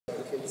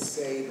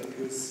say when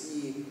you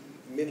see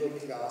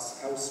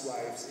middle-class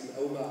housewives in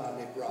Omaha,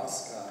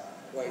 Nebraska,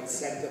 or in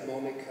Santa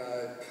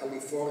Monica,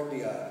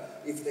 California,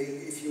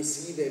 if you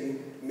see them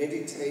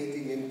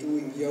meditating and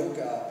doing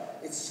yoga,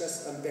 it's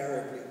just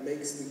unbearable. It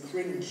makes me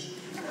cringe.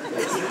 It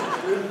makes me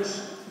cringe,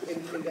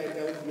 and I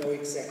don't know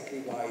exactly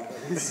why, but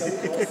it's so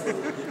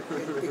awful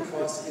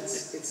because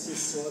it's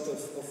this sort of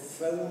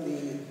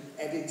phony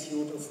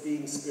attitude of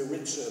being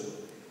spiritual.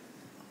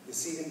 You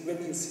see, and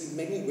when you see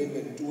many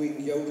women doing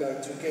yoga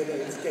together,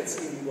 it gets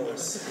even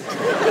worse.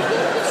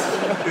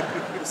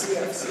 You see,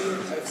 I've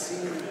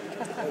seen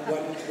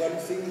one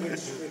thing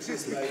which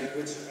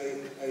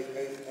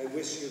I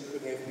wish you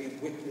could have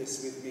been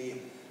witness with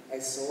me. I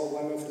saw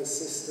one of the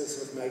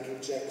sisters of Michael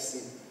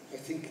Jackson, I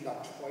think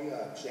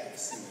Latoya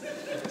Jackson,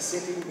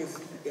 sitting with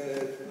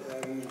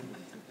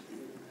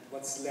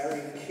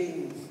Larry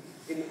King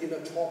in a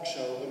talk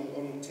show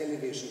on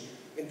television.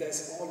 And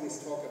there's always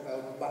talk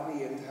about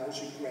money and how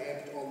she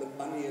grabbed all the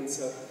money and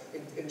so,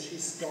 and she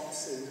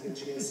stops and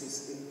she has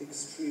this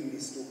extremely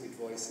stupid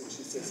voice and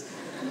she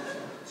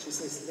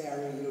says,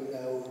 Larry, you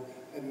know,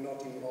 I'm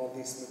not in all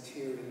these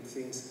material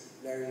things.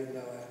 Larry, you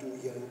know, I do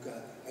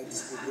yoga, I'm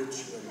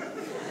spiritual.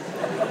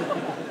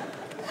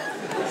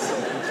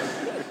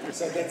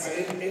 So that's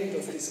the end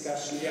of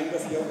discussion, end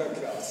of yoga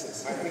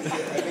classes. I think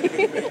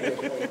you made your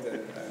point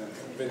and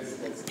convinced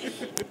most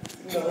people.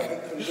 No, I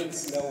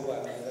convinced no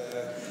one.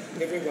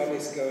 Everyone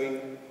is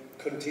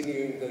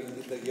continuing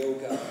the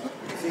yoga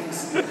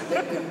things.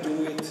 Let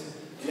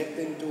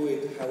them do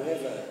it.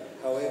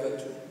 However,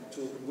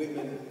 to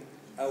women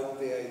out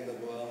there in the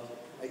world,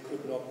 I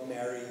could not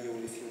marry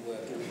you if you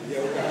were doing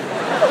yoga.